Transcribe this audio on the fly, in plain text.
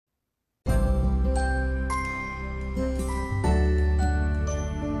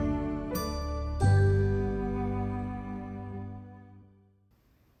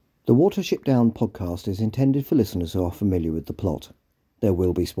The Watership Down podcast is intended for listeners who are familiar with the plot. There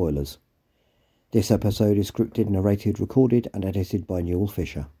will be spoilers. This episode is scripted, narrated, recorded and edited by Newell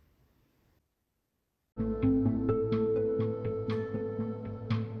Fisher.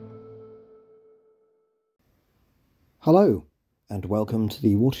 Hello, and welcome to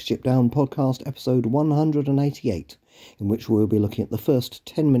the Watership Down podcast episode 188, in which we will be looking at the first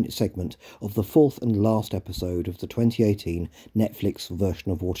 10-minute segment of the fourth and last episode of the 2018 Netflix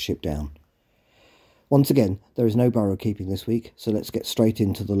version of Watership Down. Once again, there is no borough keeping this week, so let's get straight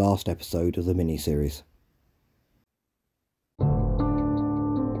into the last episode of the miniseries.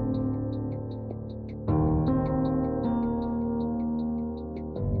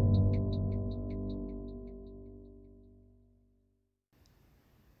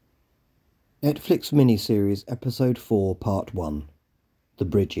 Netflix miniseries Episode 4 Part 1 The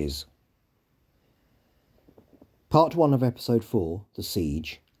Bridges. Part 1 of Episode 4, The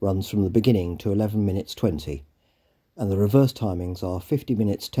Siege, runs from the beginning to 11 minutes 20, and the reverse timings are 50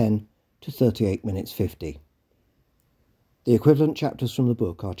 minutes 10 to 38 minutes 50. The equivalent chapters from the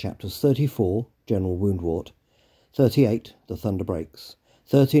book are chapters 34, General Woundwort, 38, The Thunder Breaks,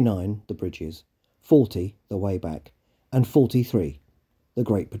 39, The Bridges, 40, The Way Back, and 43, The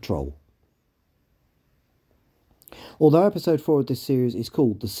Great Patrol. Although episode 4 of this series is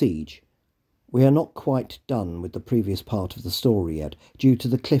called The Siege, we are not quite done with the previous part of the story yet, due to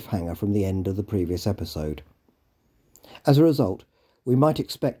the cliffhanger from the end of the previous episode. As a result, we might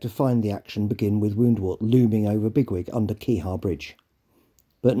expect to find the action begin with Woundwort looming over Bigwig under Keyhar Bridge.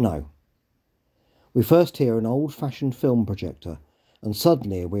 But no. We first hear an old-fashioned film projector, and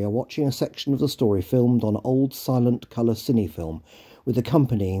suddenly we are watching a section of the story filmed on old silent colour cinefilm with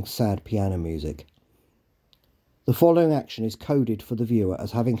accompanying sad piano music. The following action is coded for the viewer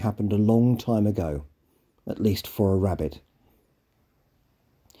as having happened a long time ago, at least for a rabbit.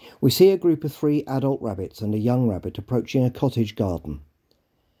 We see a group of 3 adult rabbits and a young rabbit approaching a cottage garden.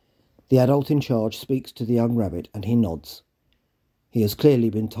 The adult in charge speaks to the young rabbit and he nods. He has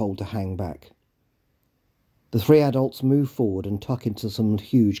clearly been told to hang back. The 3 adults move forward and tuck into some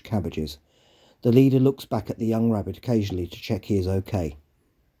huge cabbages. The leader looks back at the young rabbit occasionally to check he is okay.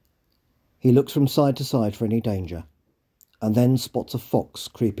 He looks from side to side for any danger, and then spots a fox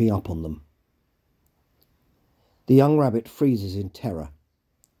creeping up on them. The young rabbit freezes in terror.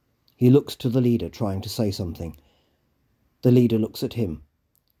 He looks to the leader, trying to say something. The leader looks at him,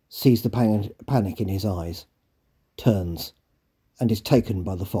 sees the panic in his eyes, turns, and is taken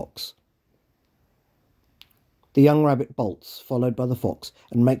by the fox. The young rabbit bolts, followed by the fox,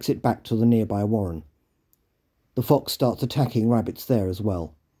 and makes it back to the nearby warren. The fox starts attacking rabbits there as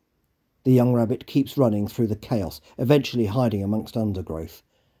well. The young rabbit keeps running through the chaos, eventually hiding amongst undergrowth,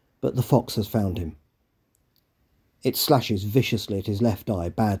 but the fox has found him. It slashes viciously at his left eye,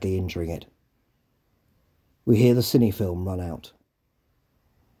 badly injuring it. We hear the cinefilm run out.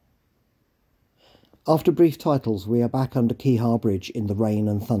 After brief titles, we are back under Keyhar Bridge in the rain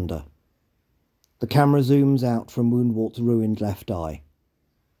and thunder. The camera zooms out from Woundwort's ruined left eye.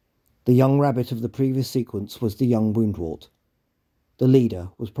 The young rabbit of the previous sequence was the young Woundwort. The leader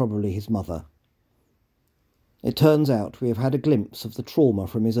was probably his mother. It turns out we have had a glimpse of the trauma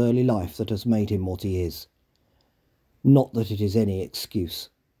from his early life that has made him what he is. Not that it is any excuse.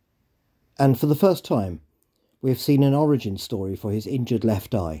 And for the first time, we have seen an origin story for his injured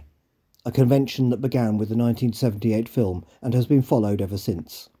left eye, a convention that began with the 1978 film and has been followed ever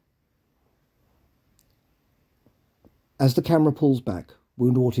since. As the camera pulls back,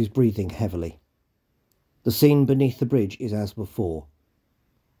 Woundwort is breathing heavily. The scene beneath the bridge is as before,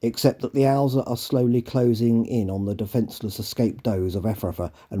 except that the owls are slowly closing in on the defenceless escaped does of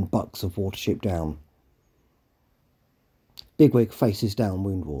Ephrata and bucks of Watership Down. Bigwig faces down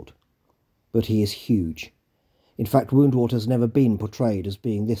Woundwort, but he is huge. In fact, Woundwort has never been portrayed as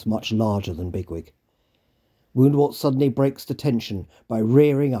being this much larger than Bigwig. Woundwort suddenly breaks the tension by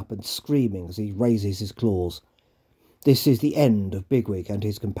rearing up and screaming as he raises his claws. This is the end of Bigwig and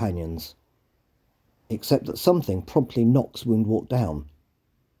his companions. Except that something promptly knocks Woundwort down.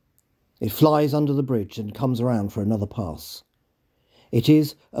 It flies under the bridge and comes around for another pass. It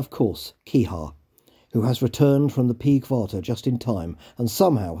is, of course, Keyhar, who has returned from the Peak Vater just in time and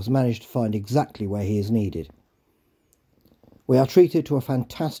somehow has managed to find exactly where he is needed. We are treated to a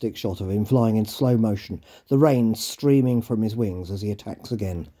fantastic shot of him flying in slow motion, the rain streaming from his wings as he attacks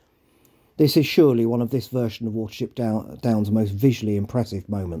again. This is surely one of this version of Watership Down's most visually impressive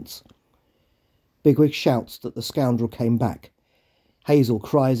moments. Bigwig shouts that the scoundrel came back. Hazel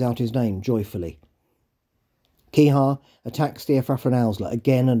cries out his name joyfully. Keyhar attacks the Ephrata Owsla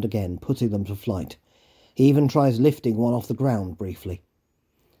again and again, putting them to flight. He even tries lifting one off the ground briefly.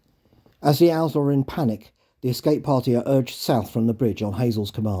 As the Owls are in panic, the escape party are urged south from the bridge on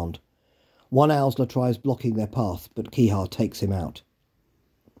Hazel's command. One Owsler tries blocking their path, but Kihar takes him out.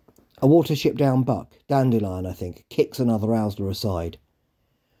 A Watership Down buck, Dandelion I think, kicks another Owsler aside.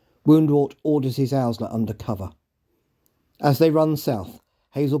 Woundwort orders his Owsler under cover. As they run south,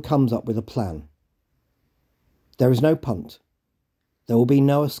 Hazel comes up with a plan. There is no punt. There will be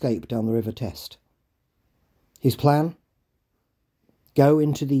no escape down the River Test. His plan? Go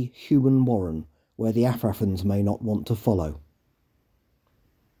into the human warren, where the Afrafans may not want to follow.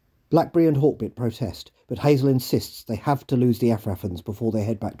 Blackberry and Hawkbit protest, but Hazel insists they have to lose the Afrafans before they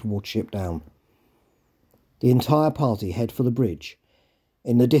head back to Watership Down. The entire party head for the bridge.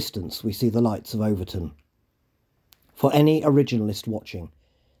 In the distance we see the lights of Overton. For any originalist watching,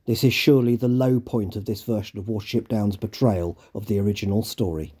 this is surely the low point of this version of Watership Down's betrayal of the original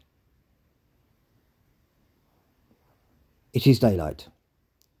story. It is daylight.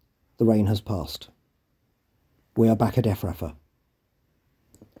 The rain has passed. We are back at Efrafa.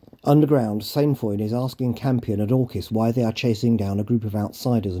 Underground, Sainfoin is asking Campion and Orcus why they are chasing down a group of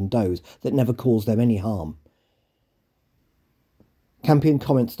outsiders and does that never caused them any harm. Campion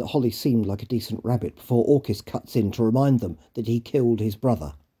comments that Holly seemed like a decent rabbit before Orcus cuts in to remind them that he killed his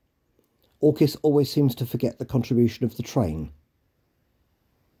brother. Orcus always seems to forget the contribution of the train.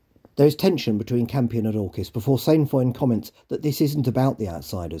 There is tension between Campion and Orcus before Sainfoin comments that this isn't about the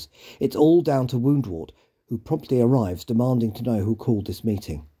outsiders. It's all down to Woundwort, who promptly arrives demanding to know who called this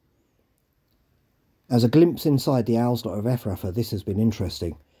meeting. As a glimpse inside the Owsler of Efrafa, this has been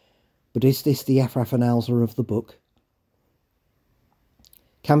interesting. But is this the Efrafan Owsler of the book?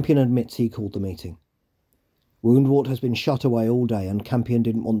 Campion admits he called the meeting. Woundwort has been shut away all day and Campion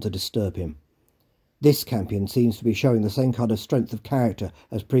didn't want to disturb him. This Campion seems to be showing the same kind of strength of character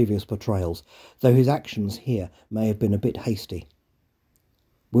as previous portrayals, though his actions here may have been a bit hasty.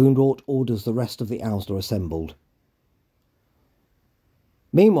 Woundwort orders the rest of the Owsler assembled.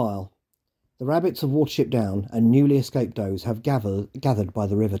 Meanwhile, the rabbits of Watership Down and newly escaped does have gathered by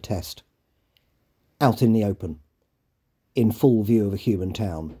the River Test, out in the open, in full view of a human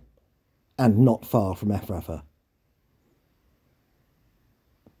town, and not far from Efrafa.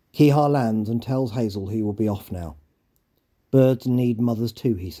 Kihar lands and tells Hazel he will be off now. Birds need mothers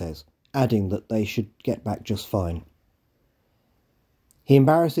too, he says, adding that they should get back just fine. He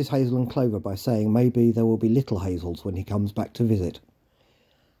embarrasses Hazel and Clover by saying maybe there will be little Hazels when he comes back to visit.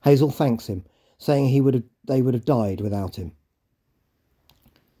 Hazel thanks him, saying they would have died without him.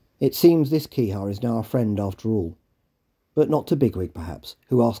 It seems this Kihar is now a friend after all, but not to Bigwig perhaps,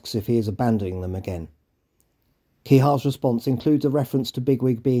 who asks if he is abandoning them again. Kihar's response includes a reference to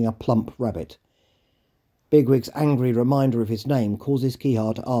Bigwig being a plump rabbit. Bigwig's angry reminder of his name causes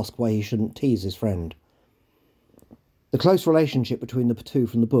Kihar to ask why he shouldn't tease his friend. The close relationship between the two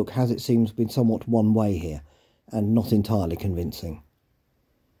from the book has, it seems, been somewhat one-way here, and not entirely convincing.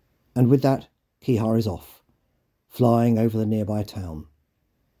 And with that, Kihar is off, flying over the nearby town.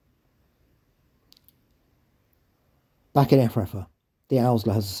 Back in Efrafa, the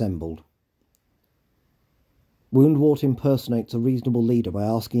Owsler has assembled. Woundwort impersonates a reasonable leader by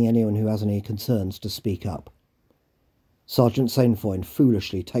asking anyone who has any concerns to speak up. Sergeant Sainfoin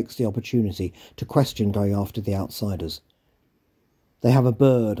foolishly takes the opportunity to question going after the outsiders. They have a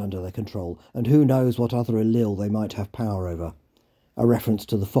bird under their control, and who knows what other Elil they might have power over, a reference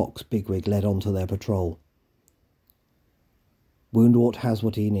to the fox Bigwig led onto their patrol. Woundwort has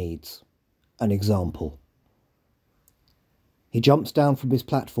what he needs, an example. He jumps down from his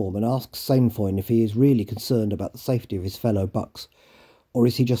platform and asks Sainfoin if he is really concerned about the safety of his fellow bucks, or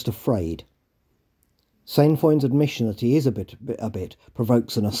is he just afraid? Sainfoin's admission that he is a bit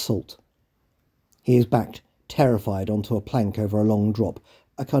provokes an assault. He is backed, terrified, onto a plank over a long drop,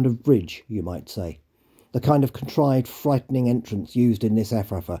 a kind of bridge, you might say. The kind of contrived, frightening entrance used in this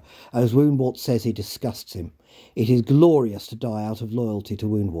Efrafa, as Woundwort says he disgusts him. It is glorious to die out of loyalty to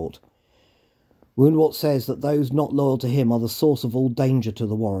Woundwort. Woundwort says that those not loyal to him are the source of all danger to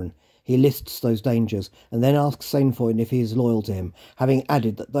the Warren. He lists those dangers, and then asks Sainfoin if he is loyal to him, having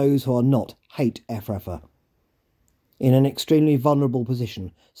added that those who are not hate Efrafa. In an extremely vulnerable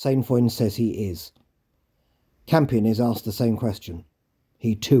position, Sainfoin says he is. Campion is asked the same question.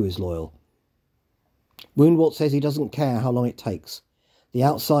 He too is loyal. Woundwort says he doesn't care how long it takes. The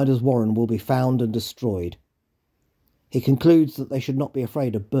outsiders' warren will be found and destroyed. He concludes that they should not be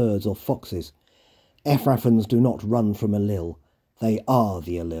afraid of birds or foxes. Efrafans do not run from Elil. They are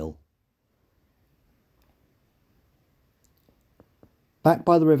the Elil. Back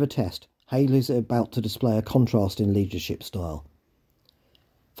by the River Test, Hale is about to display a contrast in leadership style.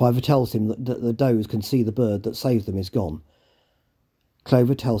 Fiver tells him that the does can see the bird that saved them is gone,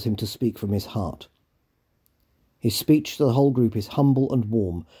 Clover tells him to speak from his heart. His speech to the whole group is humble and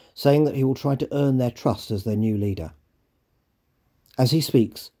warm, saying that he will try to earn their trust as their new leader. As he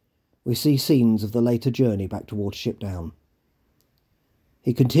speaks, we see scenes of the later journey back to Watership Down.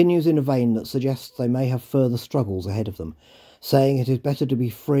 He continues in a vein that suggests they may have further struggles ahead of them, saying it is better to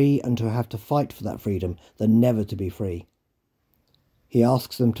be free and to have to fight for that freedom than never to be free. He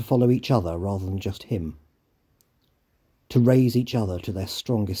asks them to follow each other rather than just him, to raise each other to their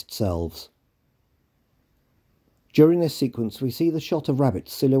strongest selves. During this sequence, we see the shot of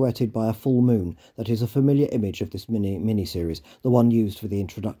rabbits silhouetted by a full moon that is a familiar image of this miniseries, the one used for the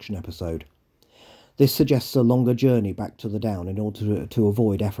introduction episode. This suggests a longer journey back to the Down in order to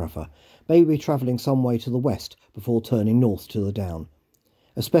avoid Ephrafa, maybe travelling some way to the west before turning north to the Down,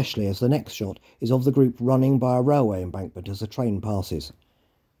 especially as the next shot is of the group running by a railway embankment as a train passes.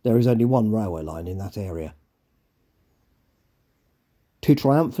 There is only one railway line in that area. To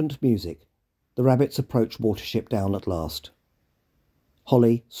triumphant music, the rabbits approach Watership Down at last.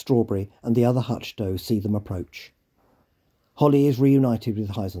 Holly, Strawberry and the other hutch doe see them approach. Holly is reunited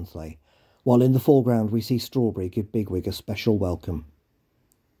with Hyzenthley, while in the foreground we see Strawberry give Bigwig a special welcome.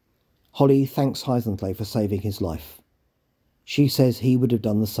 Holly thanks Hyzenthley for saving his life. She says he would have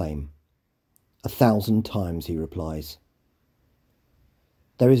done the same. 1,000 times, he replies.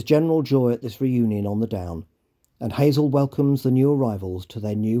 There is general joy at this reunion on the Down, and Hazel welcomes the new arrivals to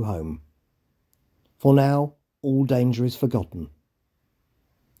their new home. For now, all danger is forgotten.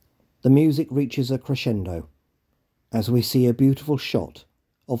 The music reaches a crescendo as we see a beautiful shot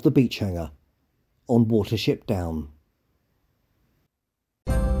of the beach hanger on Watership Down.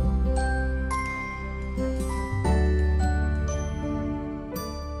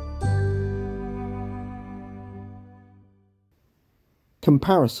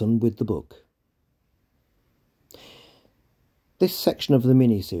 Comparison with the book. This section of the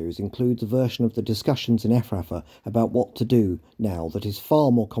miniseries includes a version of the discussions in Ephrafa about what to do now that is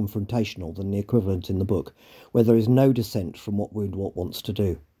far more confrontational than the equivalent in the book, where there is no dissent from what Woundwort wants to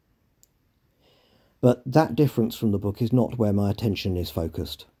do. But that difference from the book is not where my attention is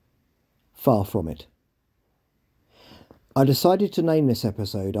focused. Far from it. I decided to name this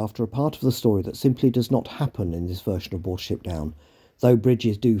episode after a part of the story that simply does not happen in this version of Watership Down, though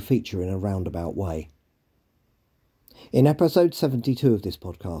bridges do feature in a roundabout way. In episode 72 of this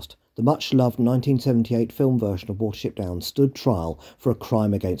podcast, the much-loved 1978 film version of Watership Down stood trial for a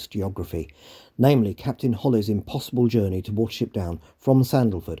crime against geography, namely Captain Holly's impossible journey to Watership Down from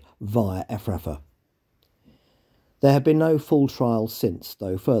Sandalford via Ephrafa. There have been no full trials since,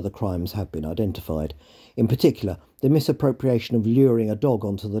 though further crimes have been identified. In particular, the misappropriation of luring a dog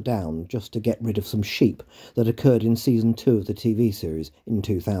onto the Down just to get rid of some sheep that occurred in Season 2 of the TV series in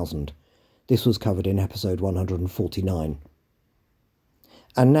 2000. This was covered in episode 149.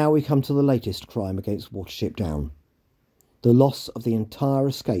 And now we come to the latest crime against Watership Down. The loss of the entire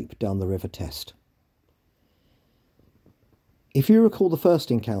escape down the River Test. If you recall the first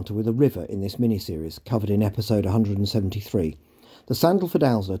encounter with a river in this miniseries, covered in episode 173, the Sandalford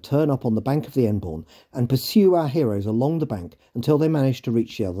Owsler turn up on the bank of the Enbourne and pursue our heroes along the bank until they manage to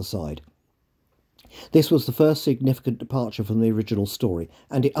reach the other side. This was the first significant departure from the original story,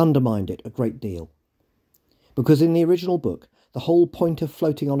 and it undermined it a great deal. Because in the original book, the whole point of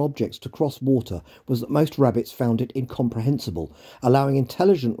floating on objects to cross water was that most rabbits found it incomprehensible, allowing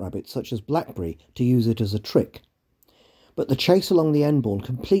intelligent rabbits such as Blackberry to use it as a trick. But the chase along the Enbourne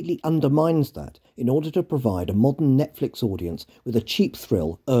completely undermines that in order to provide a modern Netflix audience with a cheap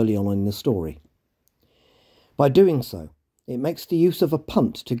thrill early on in the story. By doing so, it makes the use of a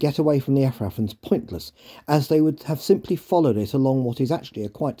punt to get away from the Ephraffans pointless, as they would have simply followed it along what is actually a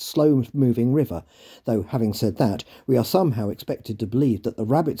quite slow-moving river, though, having said that, we are somehow expected to believe that the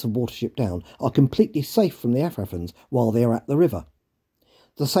rabbits of Watership Down are completely safe from the Ephraffans while they are at the river.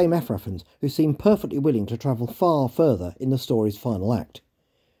 The same Ephraffans who seem perfectly willing to travel far further in the story's final act,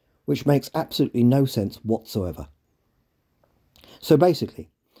 which makes absolutely no sense whatsoever. So basically,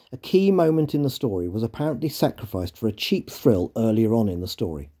 a key moment in the story was apparently sacrificed for a cheap thrill earlier on in the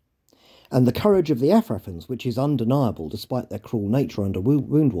story. And the courage of the Ephraffans, which is undeniable despite their cruel nature under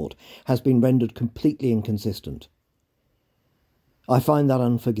Woundwort, has been rendered completely inconsistent. I find that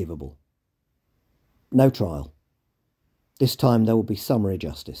unforgivable. No trial. This time there will be summary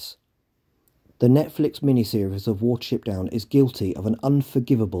justice. The Netflix miniseries of Watership Down is guilty of an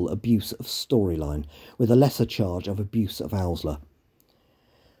unforgivable abuse of storyline, with a lesser charge of abuse of Owsler.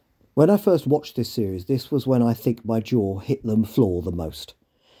 When I first watched this series, this was when I think my jaw hit the floor the most.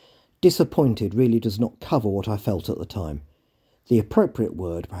 Disappointed really does not cover what I felt at the time. The appropriate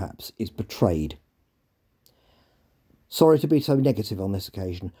word, perhaps, is betrayed. Sorry to be so negative on this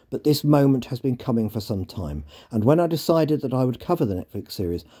occasion, but this moment has been coming for some time, and when I decided that I would cover the Netflix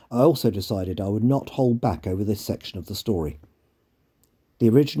series, I also decided I would not hold back over this section of the story. The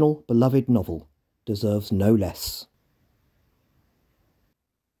original, beloved novel deserves no less.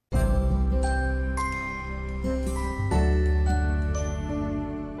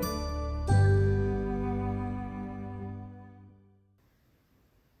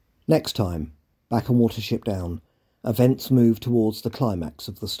 Next time, back on Watership Down, events move towards the climax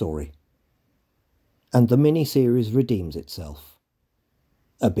of the story. And the miniseries redeems itself.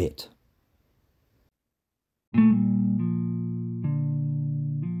 A bit.